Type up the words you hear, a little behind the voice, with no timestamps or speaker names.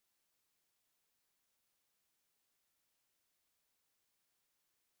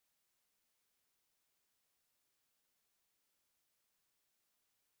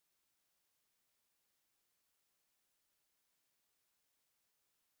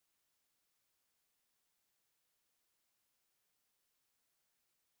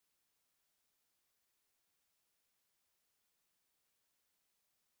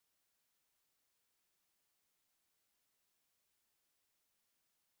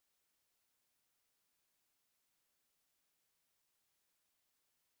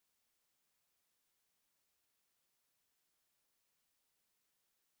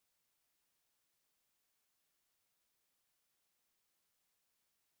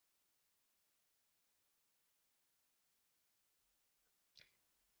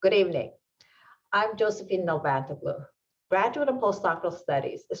Good evening. I'm Josephine Nalbantoglu. Graduate of Postdoctoral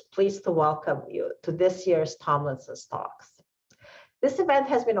Studies is pleased to welcome you to this year's Tomlinson Talks. This event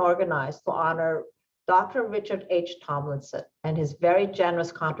has been organized to honor Dr. Richard H. Tomlinson and his very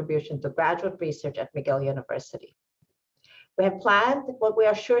generous contribution to graduate research at McGill University. We have planned what we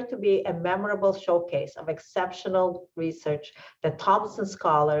are sure to be a memorable showcase of exceptional research that Tomlinson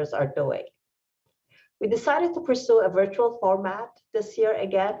Scholars are doing. We decided to pursue a virtual format this year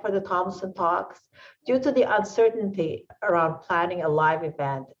again for the Tomlinson Talks due to the uncertainty around planning a live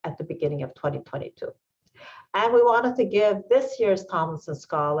event at the beginning of 2022. And we wanted to give this year's Tomlinson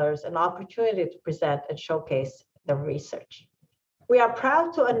Scholars an opportunity to present and showcase their research. We are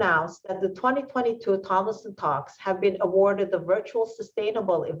proud to announce that the 2022 Tomlinson Talks have been awarded the Virtual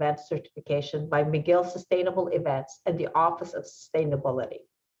Sustainable Event Certification by McGill Sustainable Events and the Office of Sustainability.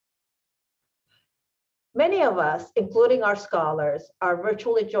 Many of us, including our scholars, are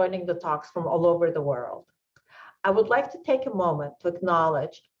virtually joining the talks from all over the world. I would like to take a moment to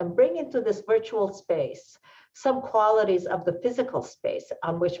acknowledge and bring into this virtual space some qualities of the physical space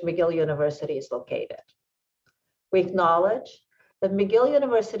on which McGill University is located. We acknowledge that McGill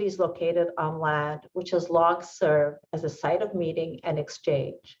University is located on land which has long served as a site of meeting and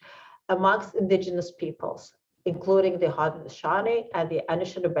exchange amongst Indigenous peoples, including the Haudenosaunee and the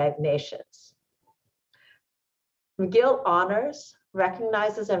Anishinaabe nations. McGill honors,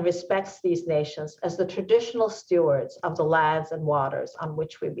 recognizes, and respects these nations as the traditional stewards of the lands and waters on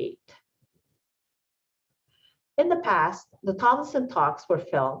which we meet. In the past, the Tomlinson Talks were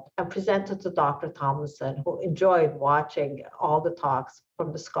filmed and presented to Dr. Tomlinson, who enjoyed watching all the talks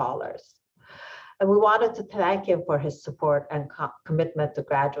from the scholars. And we wanted to thank him for his support and commitment to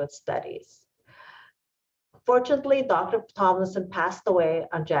graduate studies. Fortunately, Dr. Tomlinson passed away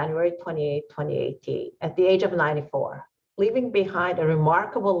on January 28, 2018, at the age of 94, leaving behind a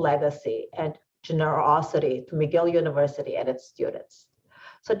remarkable legacy and generosity to McGill University and its students.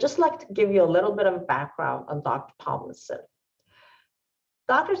 So I'd just like to give you a little bit of background on Dr. Tomlinson.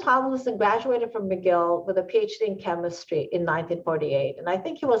 Dr. Tomlinson graduated from McGill with a PhD in chemistry in 1948, and I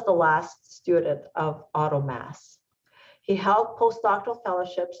think he was the last student of Otto Mass. He held postdoctoral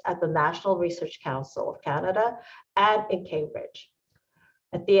fellowships at the National Research Council of Canada and in Cambridge.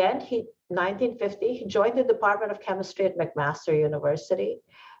 At the end, in 1950, he joined the Department of Chemistry at McMaster University,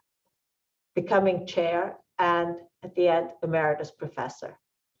 becoming chair and, at the end, emeritus professor.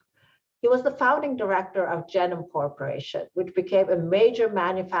 He was the founding director of Genome Corporation, which became a major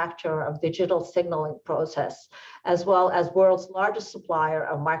manufacturer of digital signaling process, as well as world's largest supplier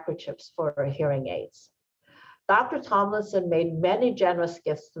of microchips for hearing aids. Dr. Tomlinson made many generous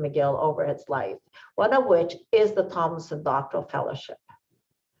gifts to McGill over his life, one of which is the Tomlinson Doctoral Fellowship.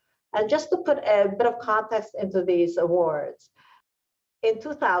 And just to put a bit of context into these awards, in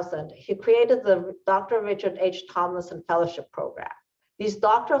 2000, he created the Dr. Richard H. Tomlinson Fellowship Program. These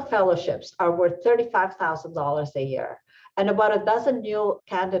doctoral fellowships are worth $35,000 a year, and about a dozen new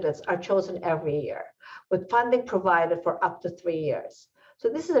candidates are chosen every year, with funding provided for up to 3 years. So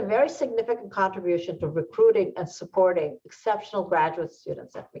this is a very significant contribution to recruiting and supporting exceptional graduate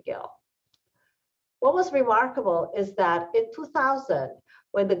students at McGill. What was remarkable is that in 2000,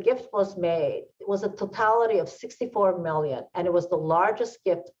 when the gift was made, it was a totality of $64 million, and it was the largest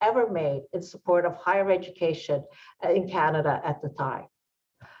gift ever made in support of higher education in Canada at the time.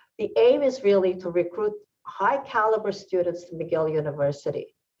 The aim is really to recruit high caliber students to McGill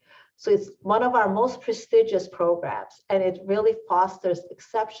University. So it's one of our most prestigious programs, and it really fosters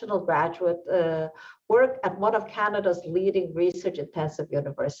exceptional graduate work at one of Canada's leading research-intensive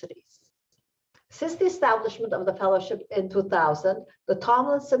universities. Since the establishment of the fellowship in 2000, the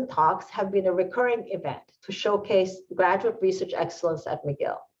Tomlinson Talks have been a recurring event to showcase graduate research excellence at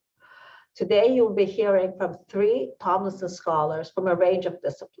McGill. Today, you'll be hearing from 3 Tomlinson scholars from a range of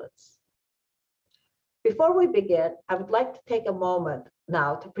disciplines. Before we begin, I would like to take a moment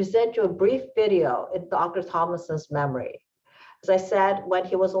now to present you a brief video in Dr. Tomlinson's memory. As I said, when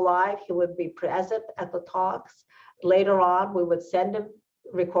he was alive, he would be present at the talks. Later on, we would send him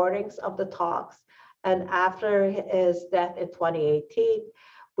recordings of the talks. And after his death in 2018,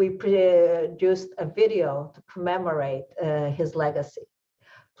 we produced a video to commemorate his legacy.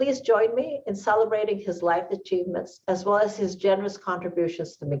 Please join me in celebrating his life achievements as well as his generous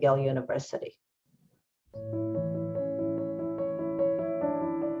contributions to McGill University.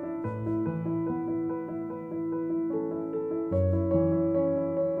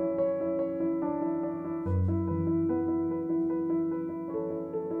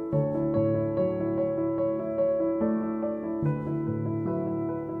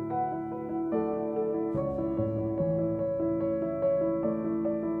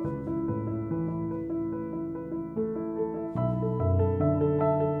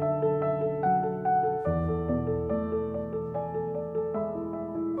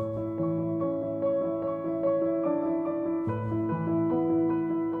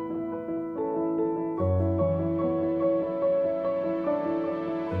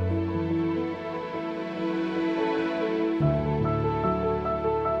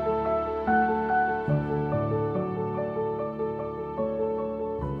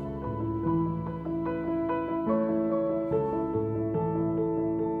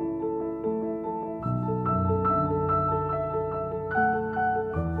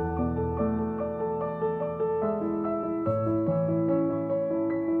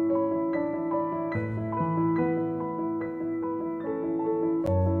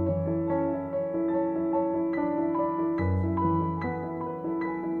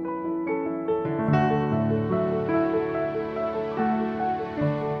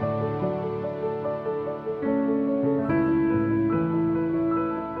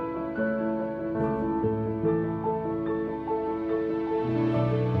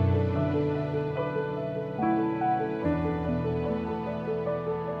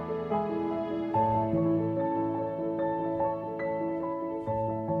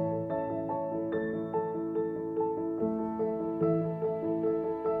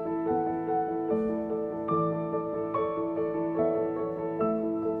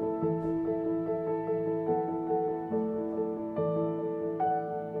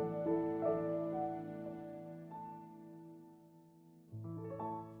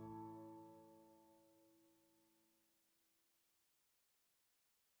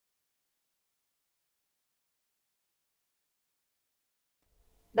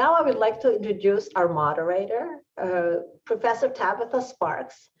 Now I would like to introduce our moderator, Professor Tabitha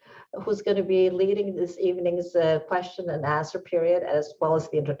Sparks, who's going to be leading this evening's question and answer period, as well as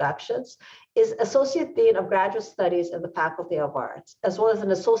the introductions, is Associate Dean of Graduate Studies in the Faculty of Arts, as well as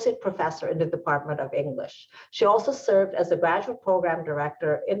an Associate Professor in the Department of English. She also served as the Graduate Program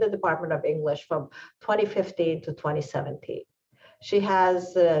Director in the Department of English from 2015 to 2017. She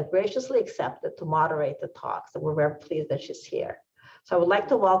has graciously accepted to moderate the talks, and we're very pleased that she's here. So I would like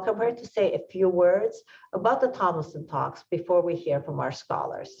to welcome her to say a few words about the Tomlinson Talks before we hear from our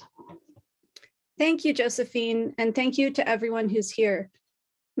scholars. Thank you, Josephine, and thank you to everyone who's here.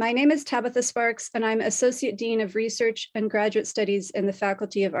 My name is Tabitha Sparks, and I'm Associate Dean of Research and Graduate Studies in the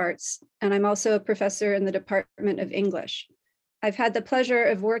Faculty of Arts, and I'm also a professor in the Department of English. I've had the pleasure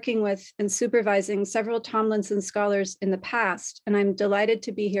of working with and supervising several Tomlinson Scholars in the past, and I'm delighted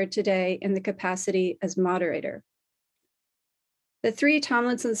to be here today in the capacity as moderator. The three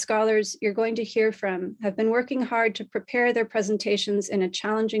Tomlinson Scholars you're going to hear from have been working hard to prepare their presentations in a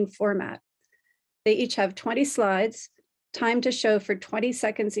challenging format. They each have 20 slides, timed to show for 20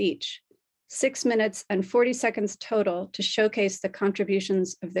 seconds each, 6 minutes and 40 seconds total to showcase the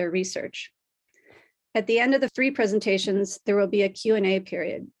contributions of their research. At the end of the three presentations, there will be a Q&A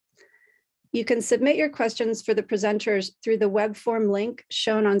period. You can submit your questions for the presenters through the web form link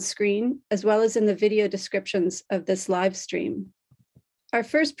shown on screen, as well as in the video descriptions of this live stream. Our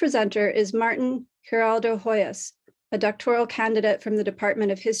first presenter is Martin Giraldo Hoyos, a doctoral candidate from the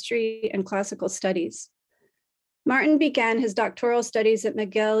Department of History and Classical Studies. Martin began his doctoral studies at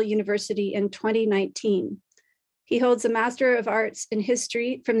McGill University in 2019. He holds a Master of Arts in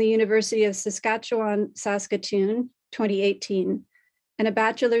History from the University of Saskatchewan, Saskatoon, 2018, and a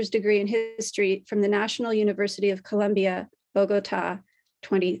bachelor's degree in history from the National University of Colombia, Bogota,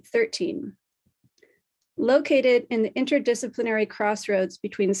 2013. Located in the interdisciplinary crossroads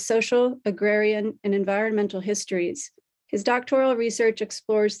between social, agrarian, and environmental histories, his doctoral research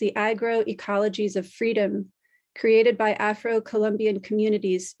explores the agroecologies of freedom created by Afro-Colombian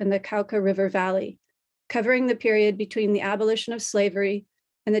communities in the Cauca River Valley, covering the period between the abolition of slavery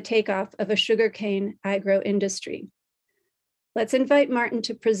and the takeoff of a sugarcane agro-industry. Let's invite Martin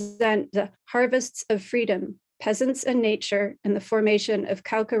to present the Harvests of Freedom, Peasants and Nature, and the Formation of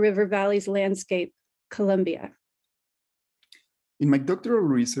Cauca River Valley's Landscape, Colombia. In my doctoral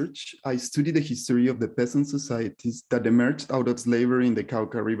research, I studied the history of the peasant societies that emerged out of slavery in the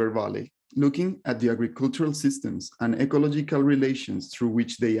Cauca River Valley, looking at the agricultural systems and ecological relations through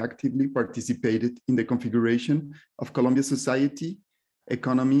which they actively participated in the configuration of Colombia's society,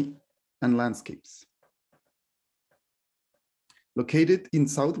 economy, and landscapes. Located in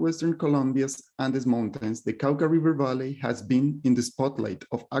southwestern Colombia's Andes Mountains, the Cauca River Valley has been in the spotlight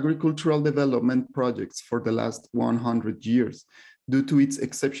of agricultural development projects for the last 100 years due to its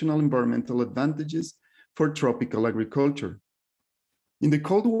exceptional environmental advantages for tropical agriculture. In the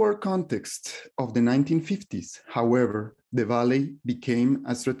Cold War context of the 1950s, however, the valley became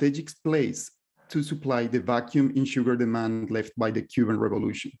a strategic place to supply the vacuum in sugar demand left by the Cuban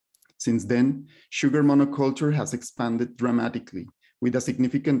Revolution. Since then, sugar monoculture has expanded dramatically, with a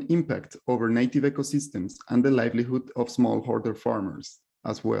significant impact over native ecosystems and the livelihood of smallholder farmers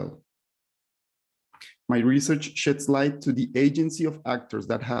as well. My research sheds light to the agency of actors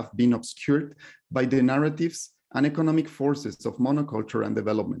that have been obscured by the narratives and economic forces of monoculture and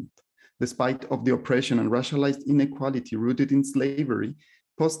development. Despite of the oppression and racialized inequality rooted in slavery,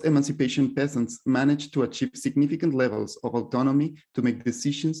 post-emancipation peasants managed to achieve significant levels of autonomy to make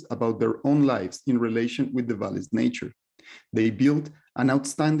decisions about their own lives in relation with the valley's nature. They built an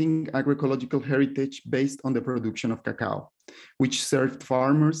outstanding agroecological heritage based on the production of cacao, which several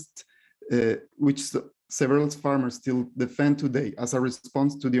farmers still defend today as a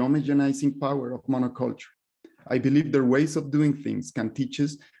response to the homogenizing power of monoculture. I believe their ways of doing things can teach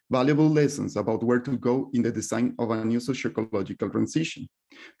us valuable lessons about where to go in the design of a new socio-ecological transition.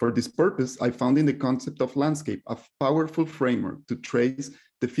 For this purpose, I found in the concept of landscape a powerful framework to trace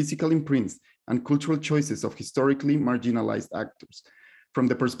the physical imprints and cultural choices of historically marginalized actors. From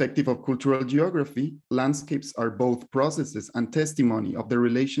the perspective of cultural geography, landscapes are both processes and testimony of the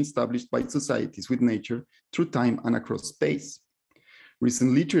relation established by societies with nature through time and across space.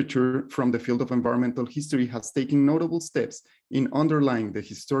 Recent literature from the field of environmental history has taken notable steps in underlying the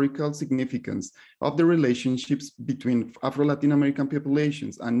historical significance of the relationships between Afro-Latin American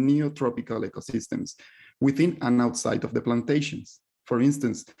populations and neotropical ecosystems within and outside of the plantations. For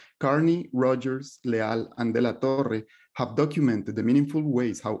instance, Carney, Rogers, Leal, and De La Torre have documented the meaningful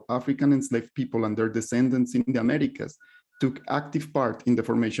ways how African enslaved people and their descendants in the Americas took active part in the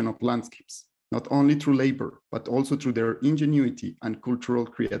formation of landscapes. not only through labor, but also through their ingenuity and cultural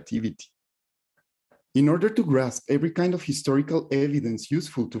creativity. In order to grasp every kind of historical evidence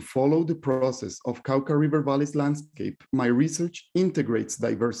useful to follow the process of Cauca River Valley's landscape, my research integrates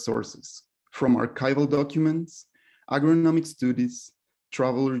diverse sources, from archival documents, agronomic studies,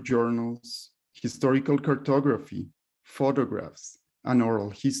 traveler journals, historical cartography, photographs, and oral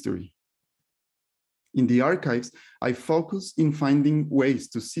history. In the archives, I focus in finding ways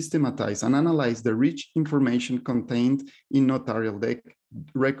to systematize and analyze the rich information contained in notarial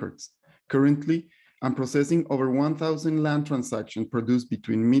records. Currently, I'm processing over 1,000 land transactions produced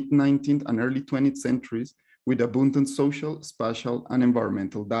between mid-19th and early 20th centuries with abundant social, spatial, and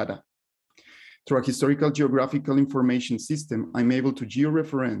environmental data. Through a historical geographical information system, I'm able to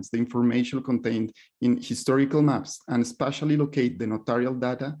georeference the information contained in historical maps and spatially locate the notarial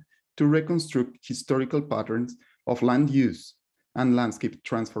data to reconstruct historical patterns of land use and landscape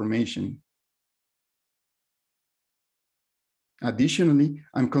transformation. Additionally,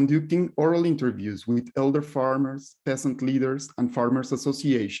 I'm conducting oral interviews with elder farmers, peasant leaders, and farmers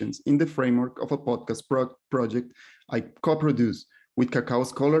associations in the framework of a podcast project I co-produce with cacao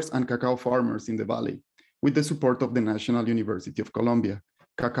scholars and cacao farmers in the Valley, with the support of the National University of Colombia.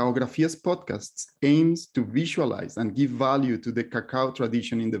 Cacaografías podcasts aims to visualize and give value to the cacao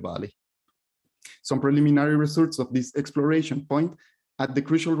tradition in the Valley. Some preliminary results of this exploration point at the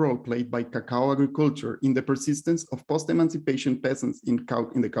crucial role played by cacao agriculture in the persistence of post-emancipation peasants in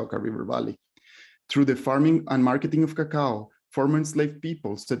the Cauca River Valley. Through the farming and marketing of cacao, former enslaved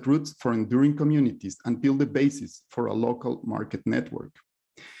people set roots for enduring communities and build the basis for a local market network.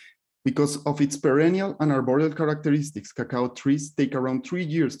 Because of its perennial and arboreal characteristics, cacao trees take around 3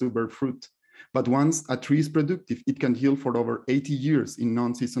 years to bear fruit. But once a tree is productive, it can yield for over 80 years in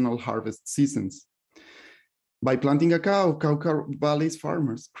non-seasonal harvest seasons. By planting cacao, Cauca Valley's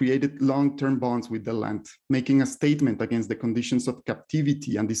farmers created long-term bonds with the land, making a statement against the conditions of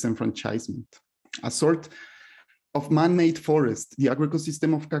captivity and disenfranchisement. A sort of man-made forest, the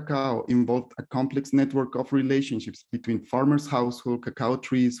agro-ecosystem of cacao involved a complex network of relationships between farmers' household, cacao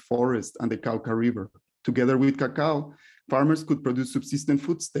trees, forest, and the Cauca River. Together with cacao, farmers could produce subsistent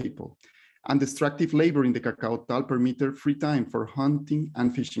food staple, and extractive labor in the cacao tal permitted free time for hunting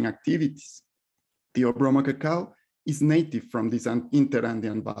and fishing activities. The Obroma cacao is native from these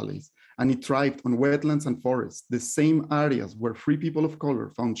inter-Andean valleys, and it thrived on wetlands and forests, the same areas where free people of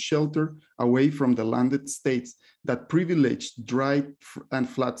color found shelter away from the landed states that privileged dry and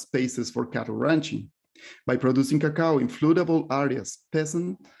flat spaces for cattle ranching. By producing cacao in floodable areas,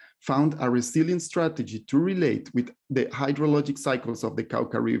 peasants found a resilient strategy to relate with the hydrologic cycles of the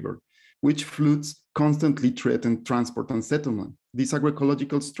Cauca River, which floods constantly threatened transport and settlement. This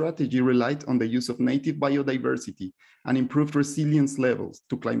agroecological strategy relied on the use of native biodiversity and improved resilience levels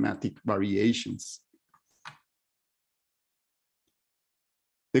to climatic variations.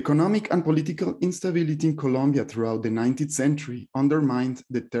 The economic and political instability in Colombia throughout the 19th century undermined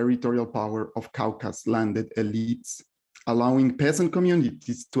the territorial power of Cauca's landed elites, allowing peasant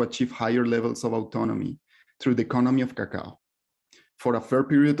communities to achieve higher levels of autonomy through the economy of cacao. For a fair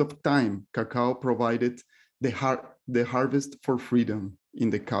period of time, cacao provided the harvest for freedom in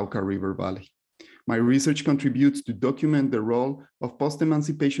the Cauca River Valley. My research contributes to document the role of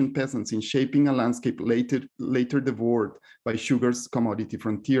post-emancipation peasants in shaping a landscape later devoured by sugar's commodity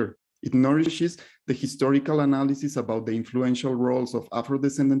frontier. It nourishes the historical analysis about the influential roles of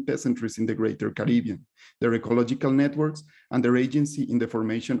Afro-descendant peasantries in the Greater Caribbean, their ecological networks, and their agency in the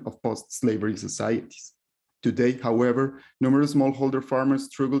formation of post-slavery societies. Today, however, numerous smallholder farmers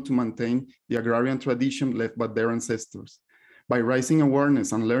struggle to maintain the agrarian tradition left by their ancestors. By raising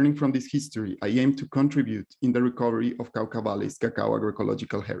awareness and learning from this history, I aim to contribute in the recovery of Cauca Valley's cacao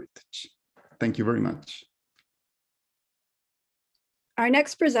agroecological heritage. Thank you very much. Our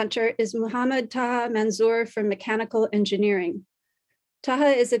next presenter is Muhammad Taha Manzoor from Mechanical Engineering. Taha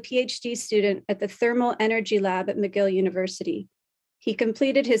is a PhD student at the Thermal Energy Lab at McGill University. He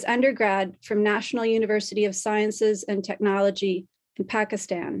completed his undergrad from National University of Sciences and Technology in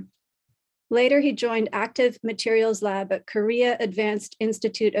Pakistan. Later, he joined Active Materials Lab at Korea Advanced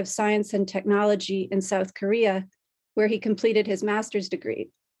Institute of Science and Technology in South Korea, where he completed his master's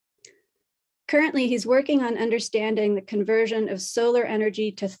degree. Currently, he's working on understanding the conversion of solar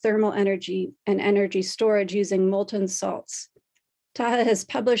energy to thermal energy and energy storage using molten salts. Taha has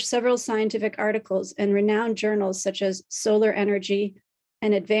published several scientific articles in renowned journals such as Solar Energy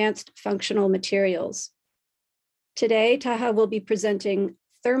and Advanced Functional Materials. Today, Taha will be presenting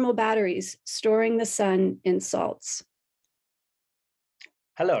Thermal Batteries Storing the Sun in Salts.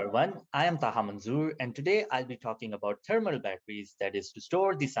 Hello everyone, I am Taha Manzoor, and today I'll be talking about thermal batteries, that is to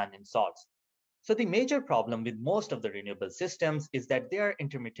store the sun in salts. So the major problem with most of the renewable systems is that they are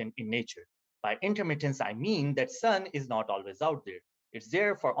intermittent in nature. By intermittence, I mean that sun is not always out there. It's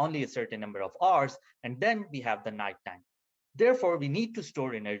there for only a certain number of hours, and then we have the nighttime. Therefore, we need to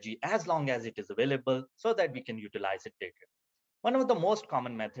store energy as long as it is available so that we can utilize it later. One of the most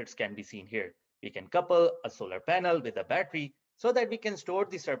common methods can be seen here. We can couple a solar panel with a battery so that we can store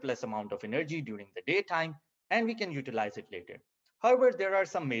the surplus amount of energy during the daytime and we can utilize it later. However, there are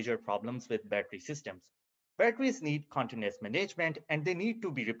some major problems with battery systems. Batteries need continuous management and they need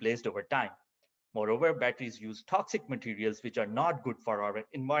to be replaced over time. Moreover, batteries use toxic materials which are not good for our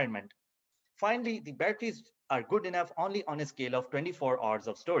environment. Finally, the batteries are good enough only on a scale of 24 hours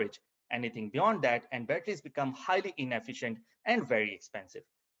of storage. Anything beyond that, and batteries become highly inefficient and very expensive.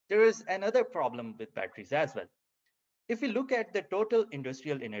 There is another problem with batteries as well. If we look at the total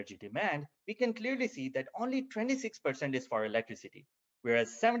industrial energy demand, we can clearly see that only 26% is for electricity,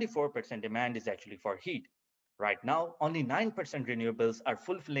 whereas 74% demand is actually for heat. Right now, only 9% renewables are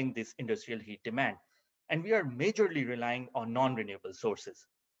fulfilling this industrial heat demand, and we are majorly relying on non-renewable sources.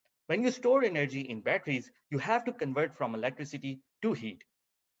 When you store energy in batteries, you have to convert from electricity to heat.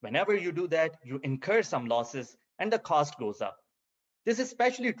 Whenever you do that, you incur some losses and the cost goes up. This is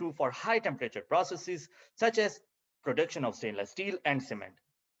especially true for high temperature processes such as production of stainless steel and cement.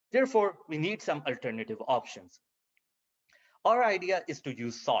 Therefore, we need some alternative options. Our idea is to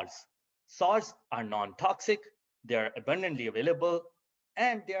use salts. Salts are non-toxic, they are abundantly available,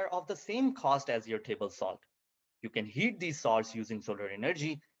 and they are of the same cost as your table salt. You can heat these salts using solar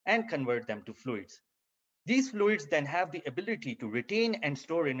energy and convert them to fluids. These fluids then have the ability to retain and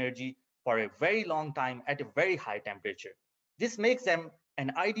store energy for a very long time at a very high temperature. This makes them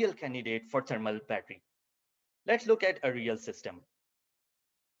an ideal candidate for thermal battery. Let's look at a real system.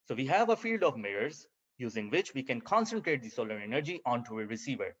 So we have a field of mirrors using which we can concentrate the solar energy onto a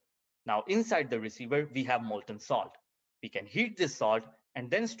receiver. Now inside the receiver, we have molten salt. We can heat this salt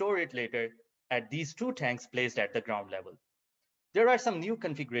and then store it later at these two tanks placed at the ground level. There are some new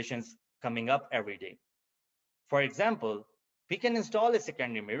configurations coming up every day. For example, we can install a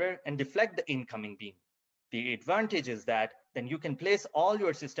secondary mirror and deflect the incoming beam. The advantage is that then you can place all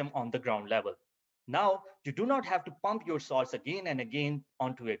your system on the ground level. Now, you do not have to pump your salts again and again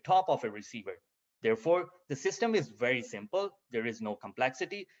onto a top of a receiver. Therefore, the system is very simple, there is no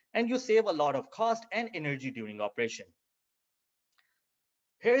complexity, and you save a lot of cost and energy during operation.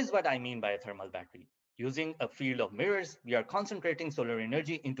 Here is what I mean by a thermal battery. Using a field of mirrors, we are concentrating solar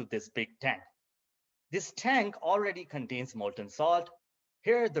energy into this big tank. This tank already contains molten salt.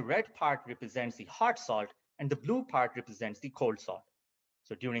 Here, the red part represents the hot salt and the blue part represents the cold salt.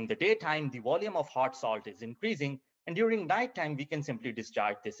 So during the daytime, the volume of hot salt is increasing, and during nighttime, we can simply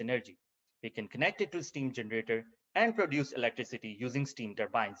discharge this energy. We can connect it to a steam generator and produce electricity using steam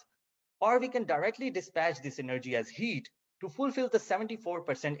turbines. Or we can directly dispatch this energy as heat to fulfill the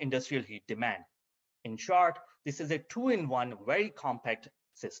 74% industrial heat demand. In short, this is a two-in-one, very compact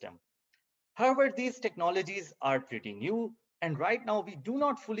system. However, these technologies are pretty new, and right now we do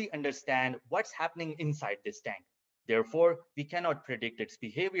not fully understand what's happening inside this tank. Therefore, we cannot predict its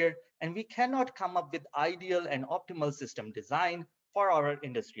behavior, and we cannot come up with ideal and optimal system design for our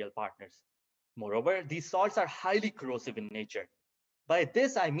industrial partners. Moreover, these salts are highly corrosive in nature. By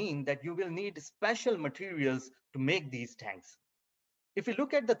this, I mean that you will need special materials to make these tanks. If we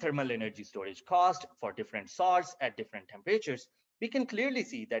look at the thermal energy storage cost for different salts at different temperatures, we can clearly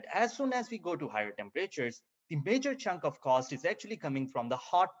see that as soon as we go to higher temperatures, the major chunk of cost is actually coming from the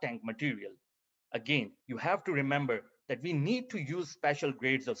hot tank material. Again, you have to remember that we need to use special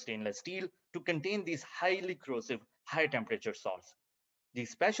grades of stainless steel to contain these highly corrosive, high temperature salts.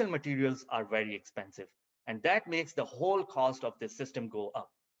 These special materials are very expensive, and that makes the whole cost of this system go up.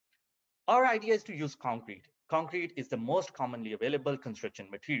 Our idea is to use concrete. Concrete is the most commonly available construction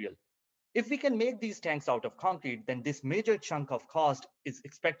material. If we can make these tanks out of concrete, then this major chunk of cost is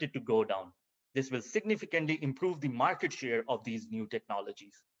expected to go down. This will significantly improve the market share of these new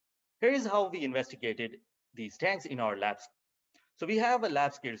technologies. Here is how we investigated these tanks in our labs. So we have a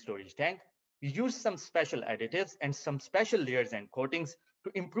lab scale storage tank. We use some special additives and some special layers and coatings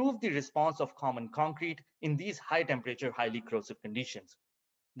to improve the response of common concrete in these high temperature, highly corrosive conditions.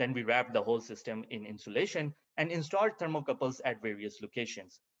 Then we wrapped the whole system in insulation and installed thermocouples at various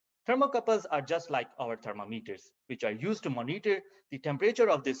locations. Thermocouples are just like our thermometers, which are used to monitor the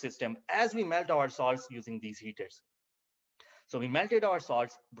temperature of this system as we melt our salts using these heaters. So we melted our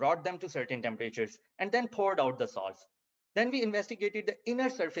salts, brought them to certain temperatures, and then poured out the salts. Then we investigated the inner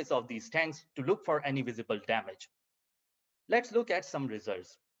surface of these tanks to look for any visible damage. Let's look at some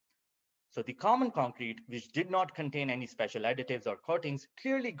results. So the common concrete, which did not contain any special additives or coatings,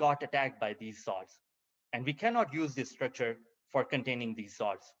 clearly got attacked by these salts. And we cannot use this structure for containing these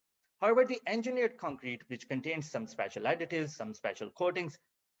salts. However, the engineered concrete, which contains some special additives, some special coatings,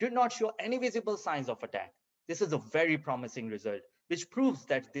 did not show any visible signs of attack. This is a very promising result, which proves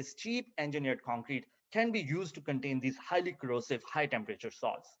that this cheap engineered concrete can be used to contain these highly corrosive, high temperature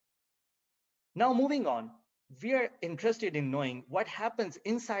salts. Now moving on, we are interested in knowing what happens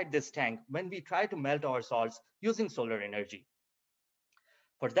inside this tank when we try to melt our salts using solar energy.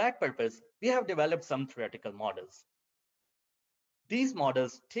 For that purpose, we have developed some theoretical models. These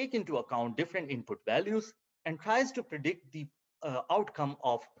models take into account different input values and tries to predict the outcome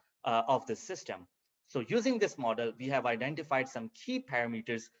of this system. So using this model, we have identified some key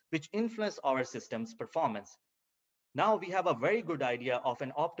parameters which influence our system's performance. Now we have a very good idea of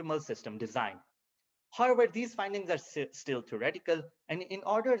an optimal system design. However, these findings are still theoretical, and in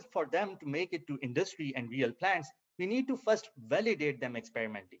order for them to make it to industry and real plants, we need to first validate them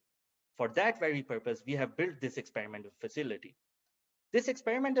experimentally. For that very purpose, we have built this experimental facility. This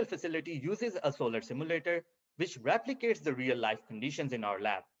experimental facility uses a solar simulator, which replicates the real life conditions in our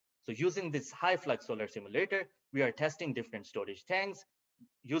lab. So using this high flux solar simulator, we are testing different storage tanks,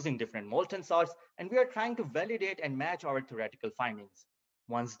 using different molten salts, and we are trying to validate and match our theoretical findings.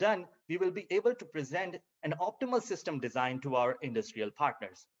 Once done, we will be able to present an optimal system design to our industrial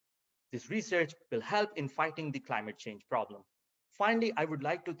partners. This research will help in fighting the climate change problem. Finally, I would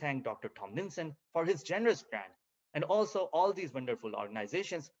like to thank Dr. Tomlinson for his generous grant, and also all these wonderful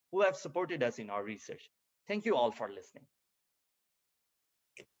organizations who have supported us in our research. Thank you all for listening.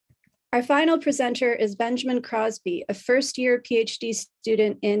 Our final presenter is Benjamin Crosby, a first-year PhD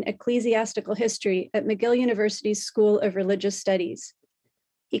student in ecclesiastical history at McGill University's School of Religious Studies.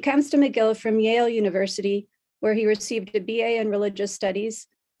 He comes to McGill from Yale University, where he received a BA in Religious Studies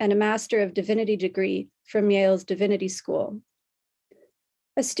and a Master of Divinity degree from Yale's Divinity School.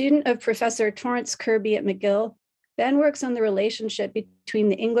 A student of Professor Torrance Kirby at McGill, Ben works on the relationship between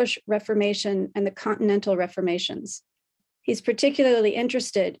the English Reformation and the Continental Reformations. He's particularly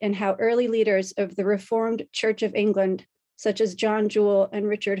interested in how early leaders of the Reformed Church of England, such as John Jewel and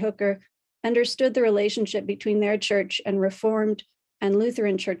Richard Hooker, understood the relationship between their church and Reformed and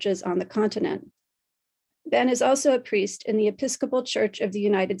Lutheran churches on the continent. Ben is also a priest in the Episcopal Church of the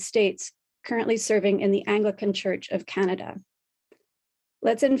United States, currently serving in the Anglican Church of Canada.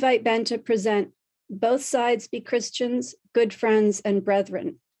 Let's invite Ben to present Both Sides Be Christians, Good Friends, and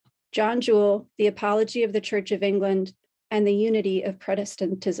Brethren, John Jewel, The Apology of the Church of England, and the Unity of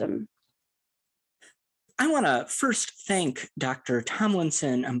Protestantism. I want to first thank Dr.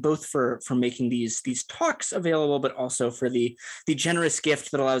 Tomlinson both for making these talks available, but also for the generous gift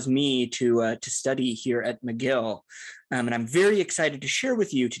that allows me to study here at McGill. And I'm very excited to share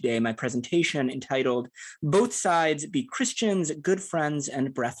with you today my presentation entitled Both Sides Be Christians, Good Friends,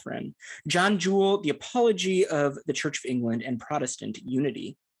 and Brethren, John Jewel, The Apology of the Church of England and Protestant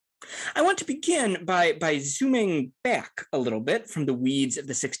Unity. I want to begin by zooming back a little bit from the weeds of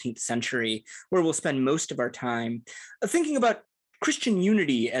the 16th century, where we'll spend most of our time thinking about Christian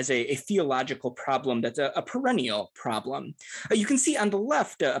unity as a theological problem that's a perennial problem. You can see on the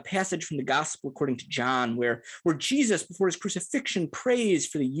left a passage from the Gospel according to John, where Jesus, before his crucifixion, prays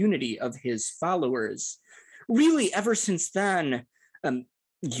for the unity of his followers. Really, ever since then,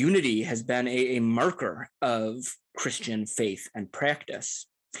 unity has been a marker of Christian faith and practice.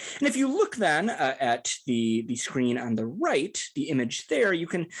 And if you look then at the screen on the right, the image there, you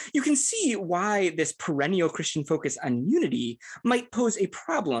can see why this perennial Christian focus on unity might pose a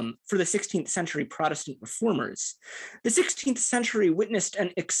problem for the 16th century Protestant reformers. The 16th century witnessed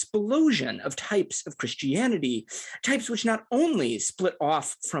an explosion of types of Christianity, types which not only split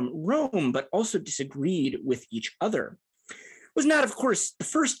off from Rome, but also disagreed with each other. Was not, of course, the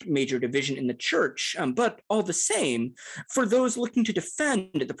first major division in the church, but all the same, for those looking to defend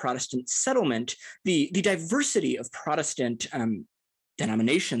the Protestant settlement, the diversity of Protestant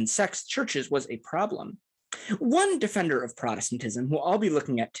denominations, sects, churches was a problem. One defender of Protestantism, who I'll be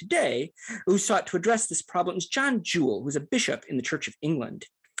looking at today, who sought to address this problem, is John Jewel, who was a bishop in the Church of England.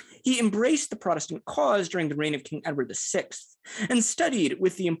 He embraced the Protestant cause during the reign of King Edward VI and studied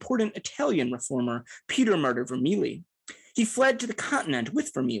with the important Italian reformer Peter Martyr Vermigli. He fled to the continent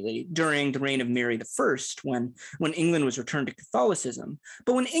with Vermigli during the reign of Mary I, when England was returned to Catholicism.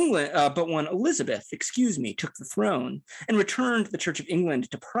 But when Elizabeth, took the throne and returned the Church of England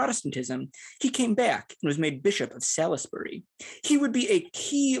to Protestantism, he came back and was made Bishop of Salisbury. He would be a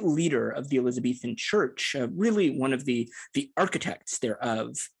key leader of the Elizabethan Church, really one of the architects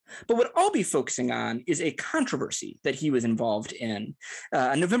thereof. But what I'll be focusing on is a controversy that he was involved in.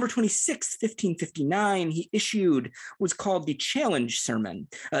 On November 26, 1559, he issued what's called the Challenge Sermon,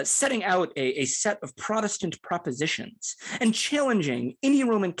 setting out a set of Protestant propositions and challenging any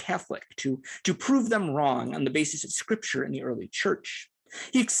Roman Catholic to prove them wrong on the basis of scripture in the early church.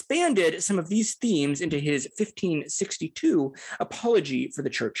 He expanded some of these themes into his 1562 Apology for the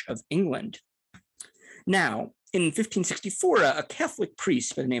Church of England. Now, in 1564, a Catholic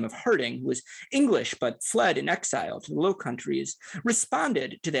priest by the name of Harding, who was English but fled in exile to the Low Countries,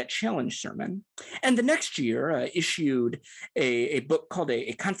 responded to that challenge sermon, and the next year issued a book called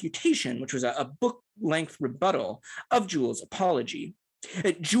a Confutation, which was a book-length rebuttal of Jewel's apology.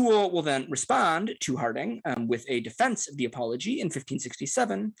 Jewel will then respond to Harding with a defense of the apology in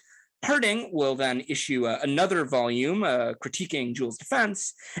 1567. Harding will then issue another volume critiquing Jewel's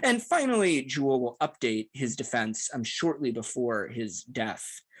defense, and finally, Jewel will update his defense shortly before his death.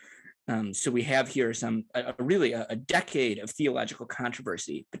 So we have here really a decade of theological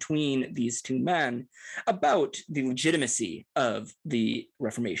controversy between these two men about the legitimacy of the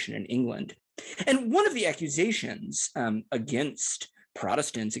Reformation in England. And one of the accusations against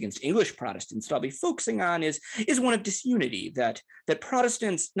Protestants, against English Protestants that I'll be focusing on is one of disunity, that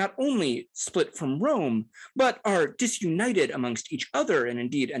Protestants not only split from Rome, but are disunited amongst each other and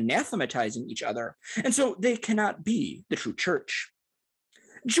indeed anathematizing each other. And so they cannot be the true church.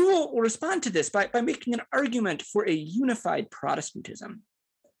 Jewel will respond to this by making an argument for a unified Protestantism.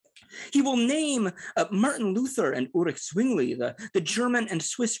 He will name Martin Luther and Ulrich Zwingli, the German and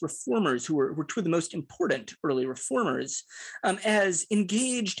Swiss reformers who were two of the most important early reformers, as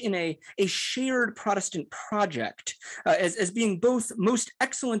engaged in a shared Protestant project, as being both most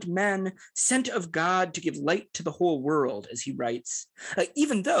excellent men sent of God to give light to the whole world, as he writes,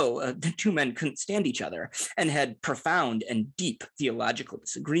 even though the two men couldn't stand each other and had profound and deep theological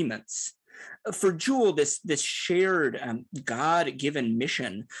disagreements. For Jewel, this shared God-given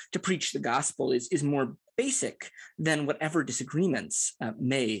mission to preach the gospel is more basic than whatever disagreements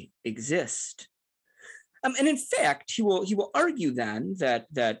may exist. And in fact, he will argue then that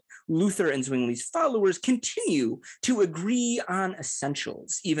Luther and Zwingli's followers continue to agree on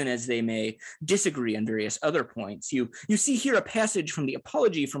essentials, even as they may disagree on various other points. You see here a passage from the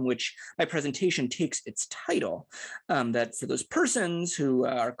Apology from which my presentation takes its title, that for those persons who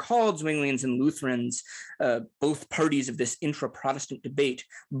are called Zwinglians and Lutherans, both parties of this intra-Protestant debate,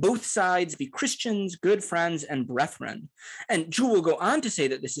 both sides be Christians, good friends, and brethren. And Jewel will go on to say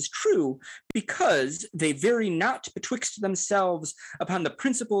that this is true because they vary not betwixt themselves upon the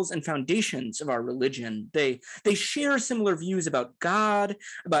principles and foundations of our religion. They share similar views about God,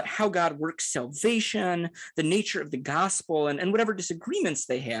 about how God works salvation, the nature of the gospel, and whatever disagreements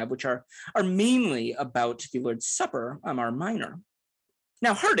they have, which are mainly about the Lord's Supper, are minor.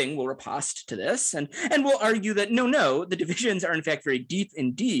 Now, Harding will riposte to this and will argue that no, the divisions are in fact very deep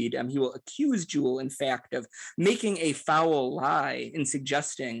indeed. He will accuse Jewel, in fact, of making a foul lie in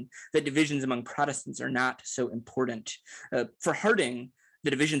suggesting that divisions among Protestants are not so important. For Harding,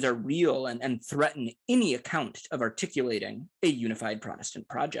 the divisions are real and threaten any account of articulating a unified Protestant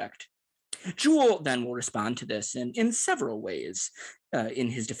project. Jewel then will respond to this in several ways.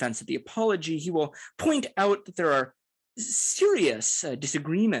 In his defense of the Apology, he will point out that there are serious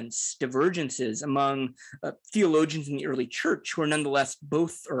disagreements, divergences among theologians in the early church who are nonetheless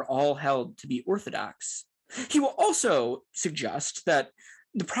both or all held to be Orthodox. He will also suggest that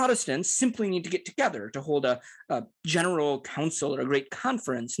the Protestants simply need to get together to hold a general council or a great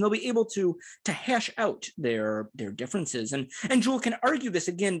conference, and they'll be able to hash out their differences. And Jewel can argue this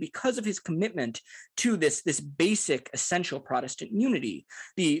again because of his commitment to this basic essential Protestant unity.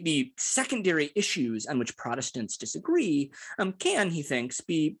 The secondary issues on which Protestants disagree can, he thinks,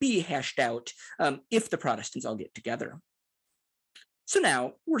 be hashed out if the Protestants all get together. So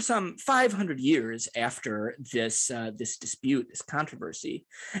now we're some 500 years after this dispute, this controversy,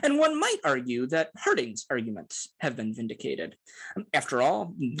 and one might argue that Harding's arguments have been vindicated. After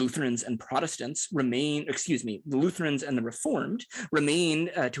all, Lutherans and Protestants the Lutherans and the Reformed remain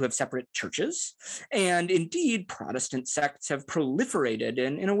to have separate churches, and indeed Protestant sects have proliferated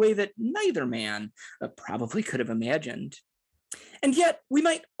in a way that neither man probably could have imagined. And yet, we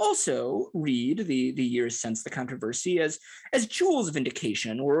might also read the years since the controversy as Jewel's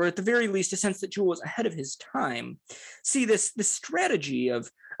vindication, or at the very least, a sense that Jewel was ahead of his time. See, this strategy of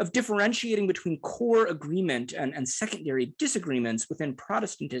of differentiating between core agreement and secondary disagreements within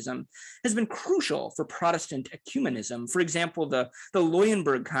Protestantism has been crucial for Protestant ecumenism. For example, the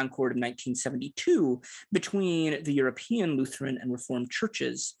Lauenburg Concord in 1972 between the European Lutheran and Reformed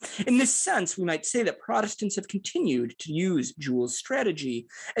churches. In this sense, we might say that Protestants have continued to use Jules' strategy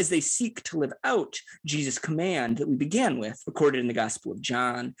as they seek to live out Jesus' command that we began with, recorded in the Gospel of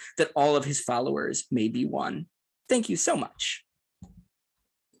John, that all of his followers may be one. Thank you so much.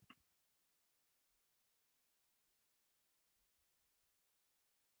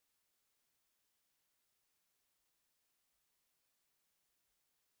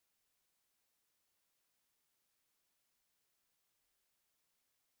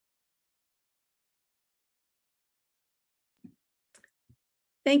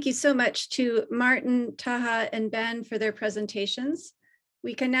 Thank you so much to Martin, Taha, and Ben for their presentations.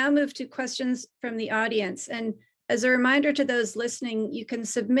 We can now move to questions from the audience. And as a reminder to those listening, you can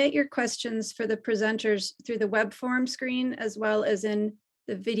submit your questions for the presenters through the web forum screen, as well as in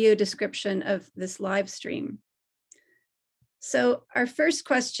the video description of this live stream. So our first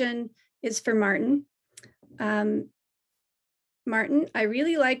question is for Martin. Martin, I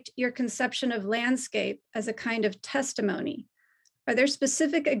really liked your conception of landscape as a kind of testimony. Are there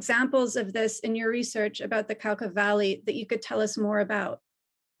specific examples of this in your research about the Cauca Valley that you could tell us more about?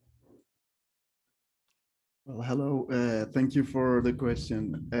 Well, hello, thank you for the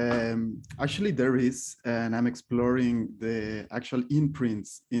question. Actually, there is, and I'm exploring the actual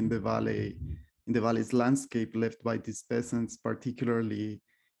imprints in the valley's landscape left by these peasants, particularly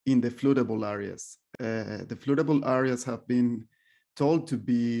in the floodable areas. The floodable areas have been told to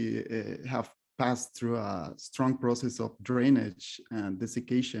be, have passed through a strong process of drainage and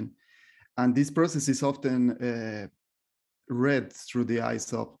desiccation. And this process is often read through the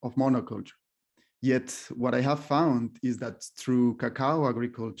eyes of monoculture. Yet what I have found is that through cacao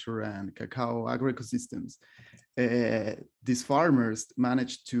agriculture and cacao agroecosystems, these farmers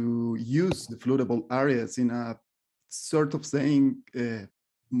managed to use the floodable areas in a sort of saying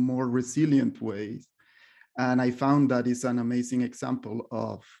more resilient ways. And I found that is an amazing example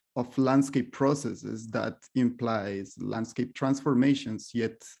of landscape processes that implies landscape transformations,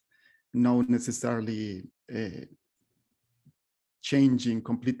 yet not necessarily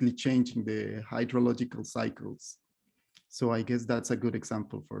completely changing the hydrological cycles. So I guess that's a good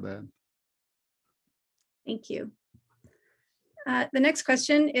example for that. Thank you. The next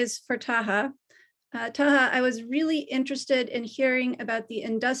question is for Taha. Taha, I was really interested in hearing about the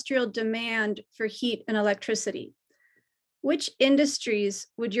industrial demand for heat and electricity. Which industries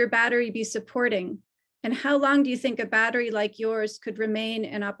would your battery be supporting? And how long do you think a battery like yours could remain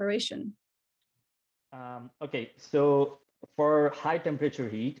in operation? Okay, so for high temperature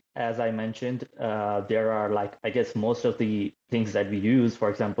heat, as I mentioned, there are I guess most of the things that we use,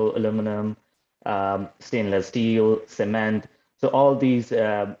 for example, aluminum, stainless steel, cement. So all these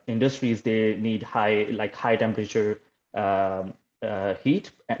industries, they need high temperature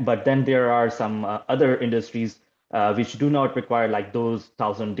heat. But then there are some other industries which do not require those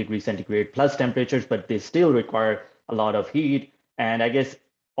 1000 degrees centigrade plus temperatures, but they still require a lot of heat. And I guess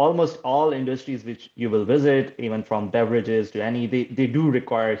almost all industries which you will visit, even from beverages to they do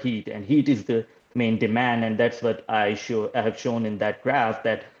require heat, and heat is the main demand. And that's what I have shown in that graph,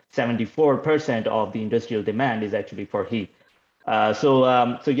 that 74% of the industrial demand is actually for heat.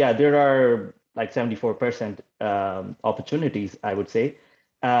 So yeah, there are 74% opportunities, I would say.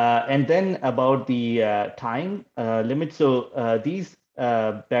 And then about the time limit. So these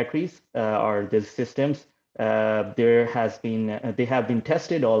batteries or these systems, they have been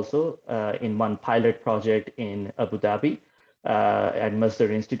tested also in one pilot project in Abu Dhabi at Masdar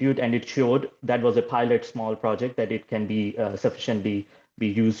Institute, and it showed, that was a pilot small project, that it can be sufficiently be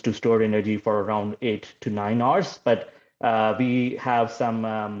used to store energy for around 8 to 9 hours. But we have some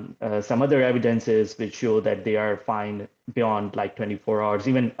other evidences which show that they are fine beyond 24 hours,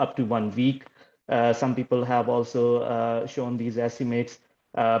 even up to 1 week. Some people have also shown these estimates.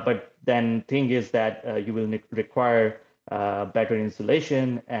 But then thing is that you will require better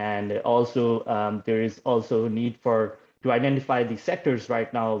insulation, and also there is also need to identify the sectors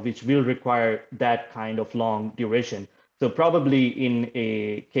right now which will require that kind of long duration. So probably in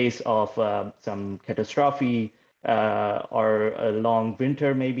a case of some catastrophe or a long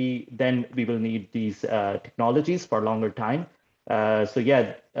winter, maybe, then we will need these technologies for longer time. So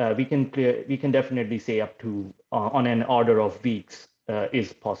yeah, we can definitely say up to on an order of weeks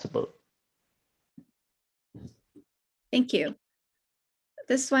is possible. Thank you.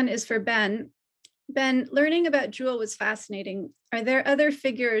 This one is for Ben. Ben, learning about Joule was fascinating. Are there other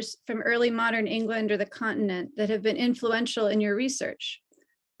figures from early modern England or the continent that have been influential in your research?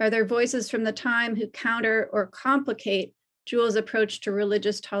 Are there voices from the time who counter or complicate Jewell's approach to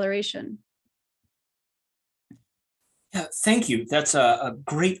religious toleration? Yeah, thank you. That's a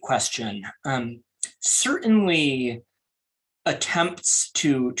great question. Certainly, attempts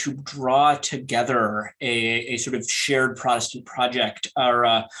to draw together a sort of shared Protestant project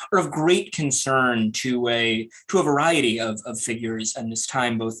are of great concern to a variety of figures in this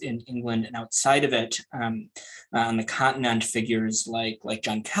time, both in England and outside of it. On the continent, figures like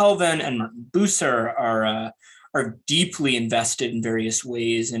John Calvin and Martin Bucer are deeply invested in various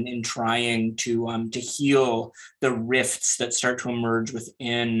ways in trying to heal the rifts that start to emerge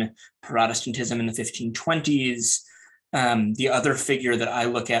within Protestantism in the 1520s. The other figure that I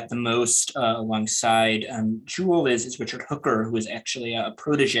look at the most alongside Jewell is Richard Hooker, who is actually a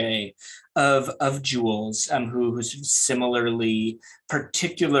protege of Jewell's, who similarly,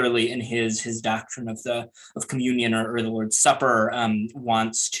 particularly in his doctrine of communion or the Lord's Supper,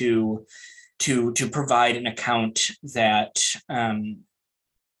 wants to provide an account that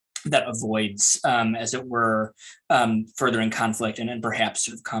that avoids, as it were, furthering conflict and perhaps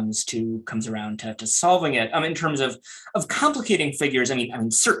sort of comes around to solving it. In terms of complicating figures, I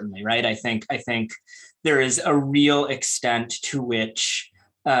mean certainly, right? I think there is a real extent to which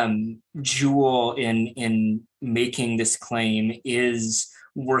Jewell in making this claim is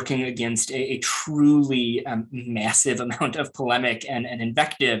working against a truly massive amount of polemic and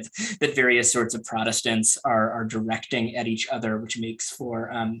invective that various sorts of Protestants are directing at each other, which makes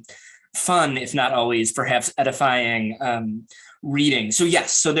for fun, if not always perhaps edifying reading. So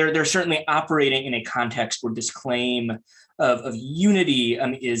yes, so they're certainly operating in a context where this claim of unity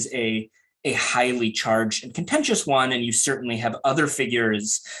is a highly charged and contentious one, and you certainly have other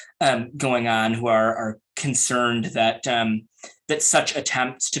figures going on who are concerned that that such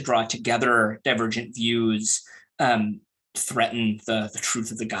attempts to draw together divergent views threaten the truth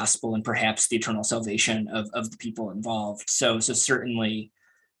of the gospel and perhaps the eternal salvation of the people involved. So certainly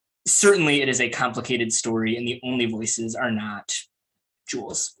it is a complicated story, and the only voices are not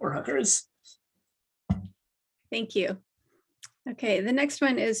Jewell's or Hooker's. Thank you. Okay, the next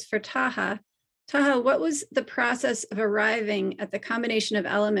one is for Taha. Taha, what was the process of arriving at the combination of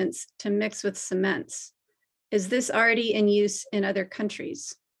elements to mix with cements? Is this already in use in other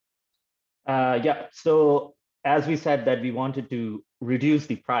countries? Yeah, so as we said that we wanted to reduce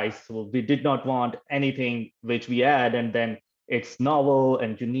the price, so we did not want anything which we add and then it's novel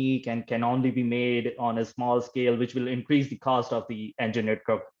and unique and can only be made on a small scale, which will increase the cost of the engineered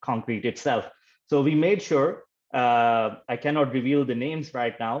concrete itself. So we made sure, I cannot reveal the names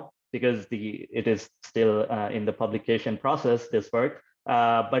right now because it is still in the publication process, this work.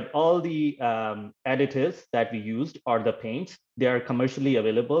 But all the additives that we used or the paints, they are commercially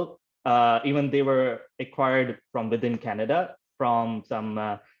available. Even they were acquired from within Canada from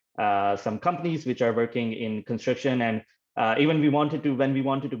some companies which are working in construction. And even when we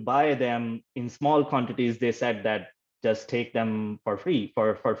wanted to buy them in small quantities, they said that just take them for free,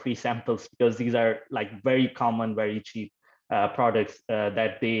 for free samples, because these are like very common, very cheap products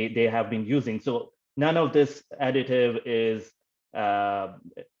that they have been using. So none of this additive is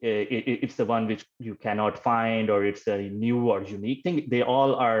it's the one which you cannot find, or it's a new or unique thing. They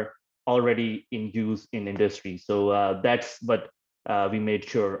all are already in use in industry. So that's what we made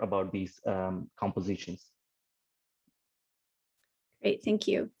sure about these compositions. Great, thank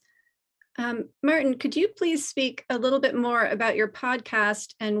you. Martin, could you please speak a little bit more about your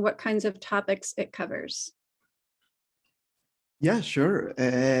podcast and what kinds of topics it covers? Yeah, sure.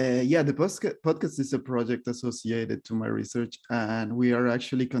 The podcast is a project associated to my research, and we are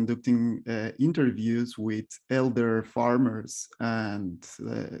actually conducting interviews with elder farmers and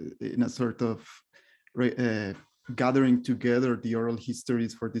in a sort of gathering together the oral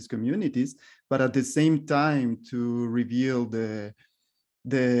histories for these communities, but at the same time to reveal to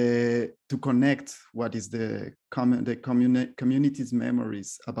connect what is the community's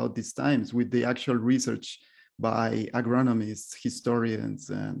memories about these times with the actual research by agronomists, historians,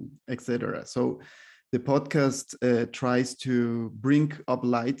 and etc. So the podcast tries to bring up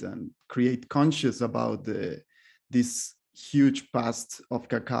light and create conscious about this huge past of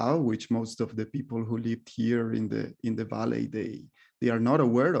cacao, which most of the people who lived here in the valley, they are not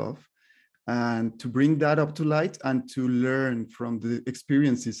aware of, and to bring that up to light and to learn from the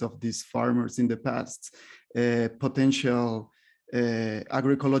experiences of these farmers in the past, potential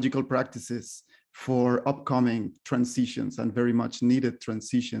agroecological practices for upcoming transitions and very much needed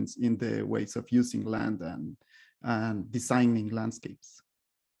transitions in the ways of using land and designing landscapes.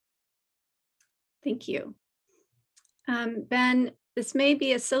 Thank you. Ben, this may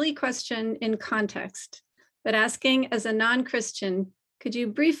be a silly question in context, but asking as a non-Christian, Could you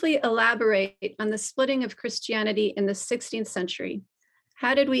briefly elaborate on the splitting of Christianity in the 16th century?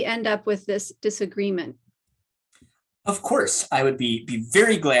 How did we end up with this disagreement? Of course, I would be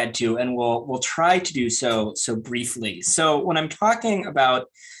very glad to, and we'll try to do so briefly. So when I'm talking about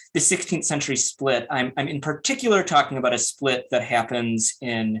the 16th century split, I'm in particular talking about a split that happens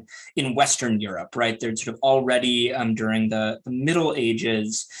in Western Europe, right? There's sort of already during the Middle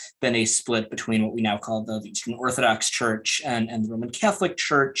Ages been a split between what we now call the Eastern Orthodox Church and the Roman Catholic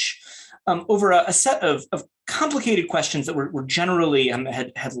Church over a set of complicated questions that were generally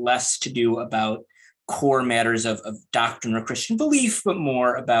had less to do about core matters of doctrine or Christian belief, but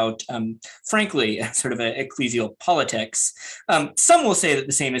more about, frankly, sort of ecclesial politics. Some will say that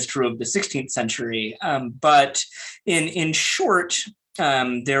the same is true of the 16th century, but in short,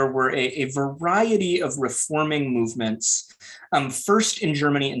 there were a variety of reforming movements, first in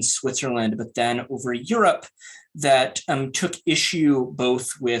Germany and Switzerland, but then over Europe, that took issue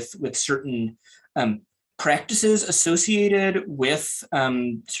both with certain practices associated with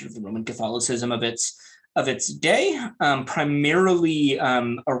sort of the Roman Catholicism of its day, primarily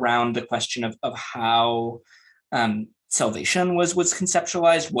around the question of how salvation was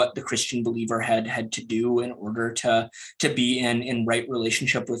conceptualized, what the Christian believer had to do in order to be in right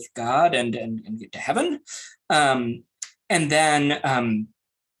relationship with God and get to heaven, and then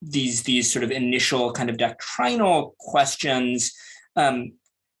these sort of initial kind of doctrinal questions.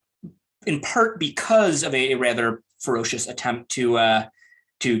 In part because of a rather ferocious attempt to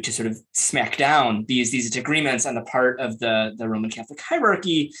sort of smack down these disagreements on the part of the Roman Catholic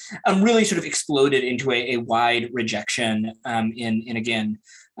hierarchy, really sort of exploded into a wide rejection in again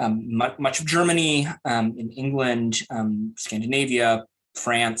much of Germany, in England, Scandinavia,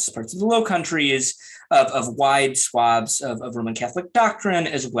 France, parts of the Low Countries, of wide swaths of Roman Catholic doctrine,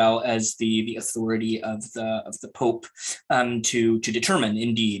 as well as the authority of the Pope to determine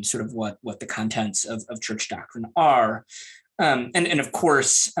indeed sort of what the contents of church doctrine are. And of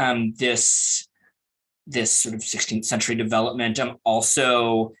course, this sort of 16th century development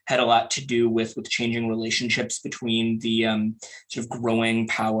also had a lot to do with changing relationships between the sort of growing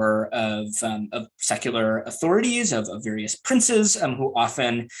power of secular authorities, of various princes, who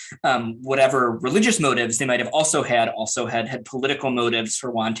often, whatever religious motives they might have also had political motives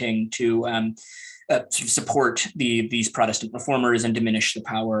for wanting to sort of support these Protestant reformers and diminish the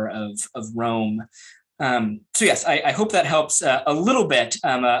power of Rome. So yes, I hope that helps a little bit.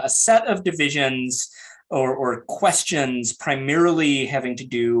 A set of divisions or questions primarily having to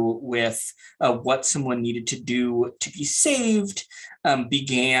do with what someone needed to do to be saved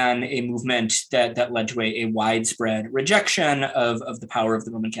began a movement that led to a widespread rejection of the power of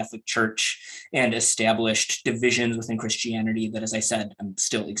the Roman Catholic Church and established divisions within Christianity that, as I said,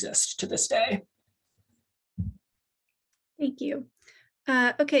 still exist to this day. Thank you.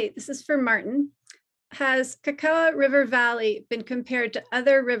 Okay, this is for Martin. Has Cacao River Valley been compared to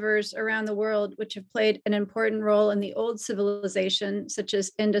other rivers around the world which have played an important role in the old civilization, such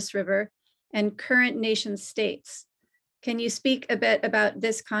as Indus River, and current nation states? Can you speak a bit about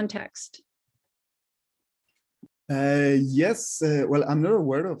this context? Yes, well, I'm not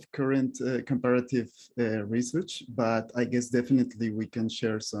aware of current comparative research, but I guess definitely we can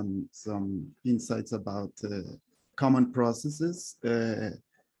share some insights about common processes,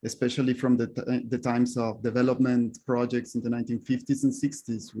 especially from the times of development projects in the 1950s and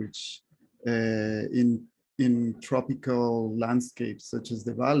 60s, which in tropical landscapes such as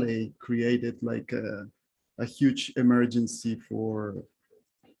the valley created like a huge emergency for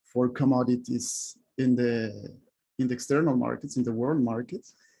commodities in the external markets, in the world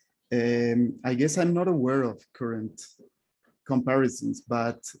markets. I guess I'm not aware of current comparisons,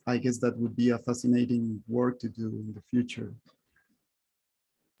 but I guess that would be a fascinating work to do in the future.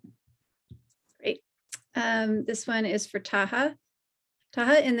 Great. This one is for Taha.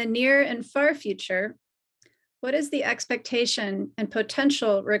 Taha, in the near and far future, what is the expectation and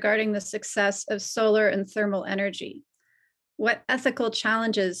potential regarding the success of solar and thermal energy? What ethical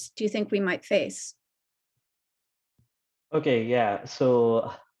challenges do you think we might face? Okay, yeah.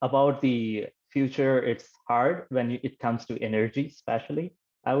 So about the future, it's hard when it comes to energy, especially,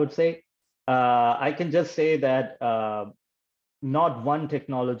 I would say. I can just say that not one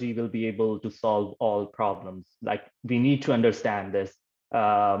technology will be able to solve all problems. Like, we need to understand this.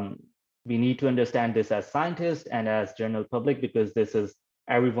 We need to understand this as scientists and as general public, because this is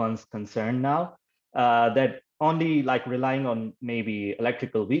everyone's concern now. That only like relying on maybe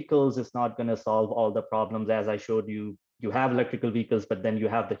electrical vehicles is not going to solve all the problems. As I showed you, you have electrical vehicles, but then you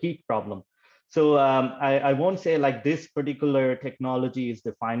have the heat problem. So I won't say like this particular technology is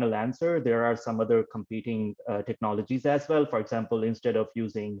the final answer. There are some other competing technologies as well. For example, instead of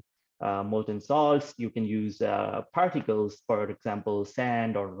using molten salts, you can use particles, for example,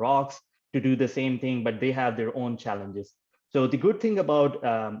 sand or rocks, to do the same thing, but they have their own challenges. So the good thing about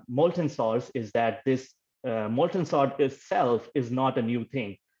molten salts is that this molten salt itself is not a new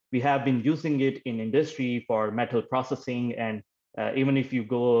thing. We have been using it in industry for metal processing, and even if you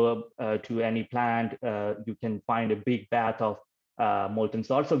go to any plant, you can find a big bath of molten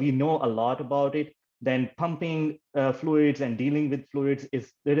salt. So we know a lot about it. Then pumping fluids and dealing with fluids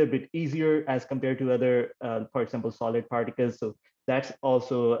is a little bit easier as compared to other, for example, solid particles. So that's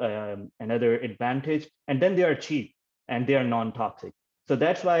also another advantage. And then they are cheap and they are non-toxic. So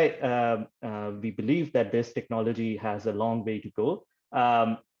that's why we believe that this technology has a long way to go.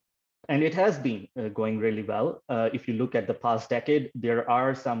 And it has been going really well. If you look at the past decade, there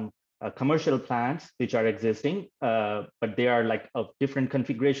are some commercial plants which are existing, but they are like of different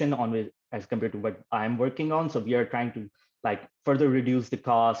configuration as compared to what I'm working on. So we are trying to like further reduce the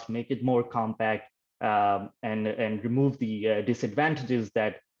cost, make it more compact, and remove the disadvantages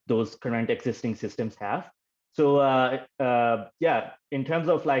that those current existing systems have. So yeah, in terms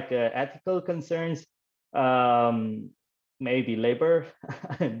of like ethical concerns, maybe labor,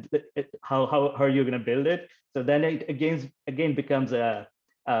 how are you going to build it? So then it again becomes a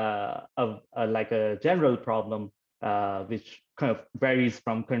like a general problem, which kind of varies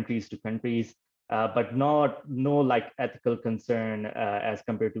from countries to countries, but no like ethical concern as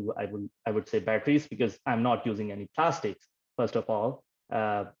compared to I would say batteries, because I'm not using any plastics. First of all,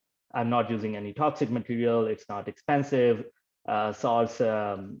 I'm not using any toxic material. It's not expensive. Salts,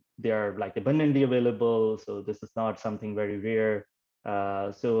 they are like abundantly available, so this is not something very rare.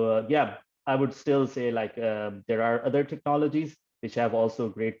 Yeah, I would still say like there are other technologies which have also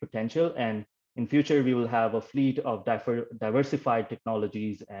great potential, and in future we will have a fleet of diversified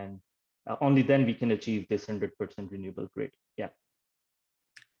technologies, and only then we can achieve this 100% renewable grid. Yeah.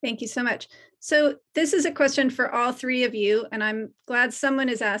 Thank you so much. So this is a question for all three of you, and I'm glad someone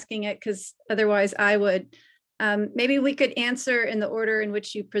is asking it because otherwise I would. Maybe we could answer in the order in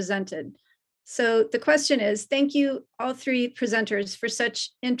which you presented. So the question is, thank you all three presenters for such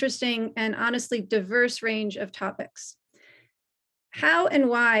interesting and honestly diverse range of topics. How and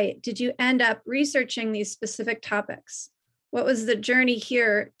why did you end up researching these specific topics? What was the journey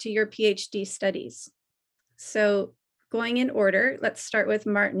here to your PhD studies? So going in order, let's start with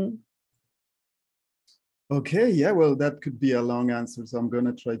Martin. Okay, yeah, well, that could be a long answer, so I'm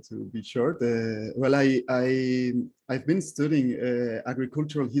gonna try to be short. Well, I've been studying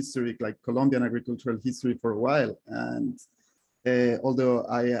agricultural history, like Colombian agricultural history, for a while, and although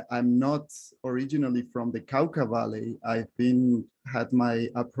I'm not originally from the Cauca Valley, I've had my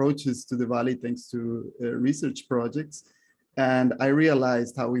approaches to the valley thanks to research projects, and I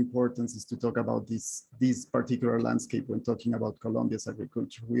realized how important it is to talk about this particular landscape when talking about Colombia's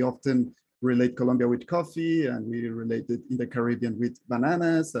agriculture. We often relate Colombia with coffee, and we relate it in the Caribbean with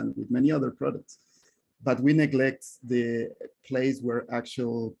bananas and with many other products. But we neglect the place where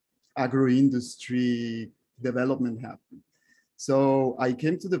actual agro-industry development happened. So I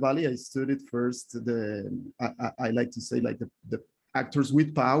came to the Valley, I studied first I like to say like the actors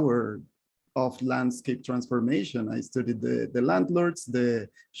with power of landscape transformation. I studied the landlords, the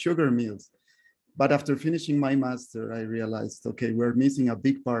sugar mills. But after finishing my master, I realized, okay, we're missing a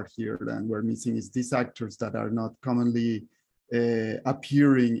big part here, and we're missing is these actors that are not commonly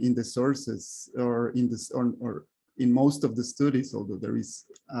appearing in the sources or in most of the studies, although there is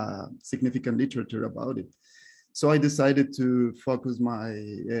significant literature about it. So I decided to focus my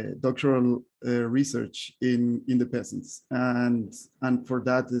doctoral research in the peasants, and for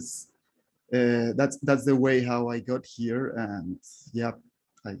that that's the way how I got here, and yeah,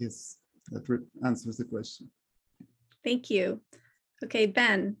 I guess that answers the question. Thank you. Okay,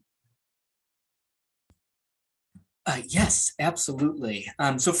 Ben. Yes, absolutely.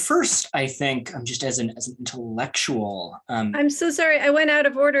 So first, I think just as an intellectual. I'm so sorry. I went out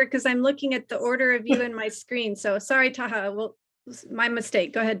of order because I'm looking at the order of you in my screen. So sorry, Taha. Well, my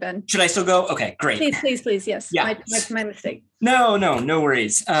mistake. Go ahead, Ben. Should I still go? Okay, great. Please. Yes. Yeah. My mistake. No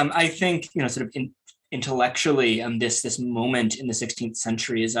worries. I think sort of intellectually, this moment in the 16th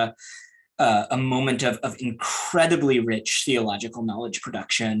century is a moment of incredibly rich theological knowledge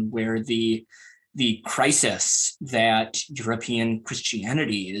production, where the the crisis that European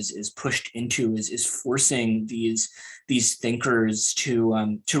Christianity is pushed into, is forcing these thinkers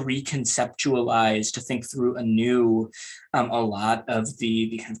to reconceptualize, to think through anew a lot of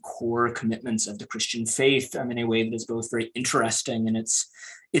the kind of core commitments of the Christian faith in a way that is both very interesting in its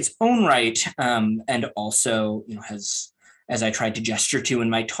own right, and also, has, as I tried to gesture to in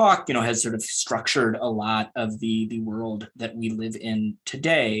my talk, has sort of structured a lot of the world that we live in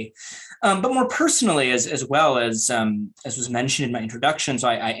today. But more personally, as well as was mentioned in my introduction, so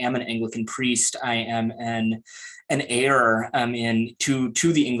I am an Anglican priest. I am an heir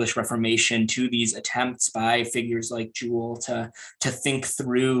to the English Reformation, to these attempts by figures like Jewel to think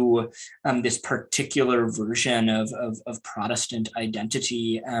through this particular version of Protestant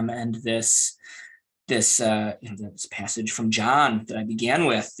identity, and this passage from John that I began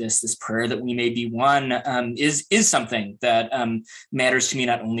with, this prayer that we may be one, is something that matters to me,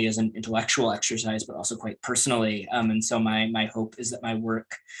 not only as an intellectual exercise, but also quite personally. And so my hope is that my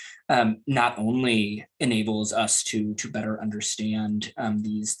work not only enables us to better understand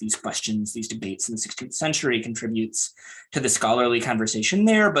these questions, these debates in the 16th century, contributes to the scholarly conversation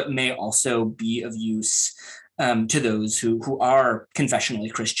there, but may also be of use to those who are confessionally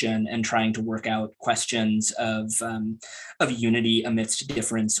Christian and trying to work out questions of unity amidst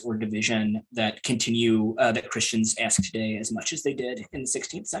difference or division that continue, that Christians ask today as much as they did in the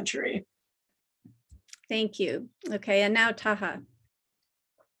 16th century. Thank you. Okay, and now Taha.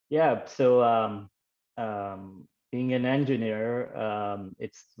 Yeah, so being an engineer,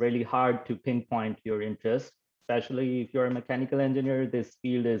 it's really hard to pinpoint your interest, especially if you're a mechanical engineer. This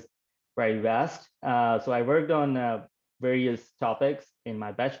field is very vast. So I worked on various topics. In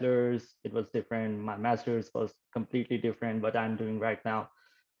my bachelor's, it was different. My master's was completely different, what I'm doing right now.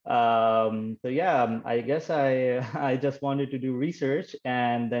 So yeah, I guess I just wanted to do research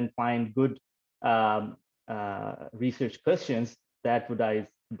and then find good research questions that what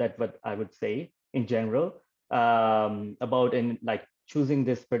I would say in general about choosing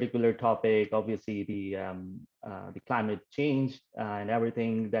this particular topic. Obviously, the climate change and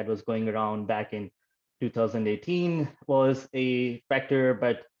everything that was going around back in 2018 was a factor.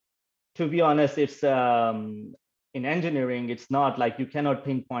 But to be honest, it's in engineering, it's not like you cannot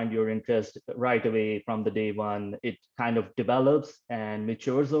pinpoint your interest right away from the day one. It kind of develops and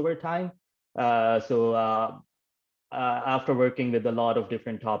matures over time. After working with a lot of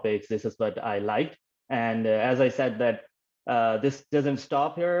different topics, this is what I liked. And as I said, that this doesn't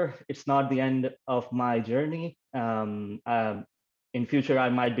stop here. It's not the end of my journey. In future, I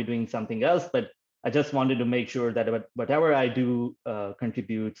might be doing something else, but I just wanted to make sure that whatever I do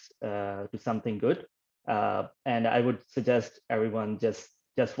contributes to something good. And I would suggest everyone just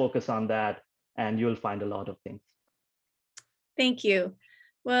focus on that, and you'll find a lot of things. Thank you.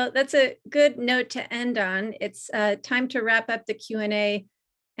 Well, that's a good note to end on. It's time to wrap up the Q&A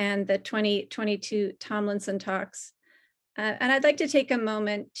and the 2022 Tomlinson Talks. And I'd like to take a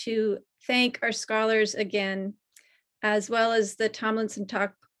moment to thank our scholars again, as well as the Tomlinson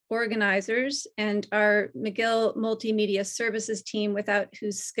Talk organizers and our McGill Multimedia Services team, without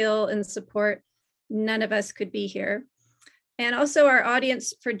whose skill and support none of us could be here. And also our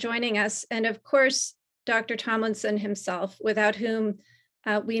audience for joining us. And of course, Dr. Tomlinson himself, without whom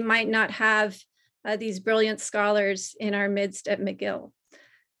we might not have these brilliant scholars in our midst at McGill.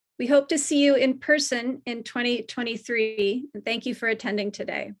 We hope to see you in person in 2023. And thank you for attending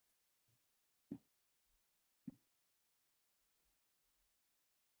today.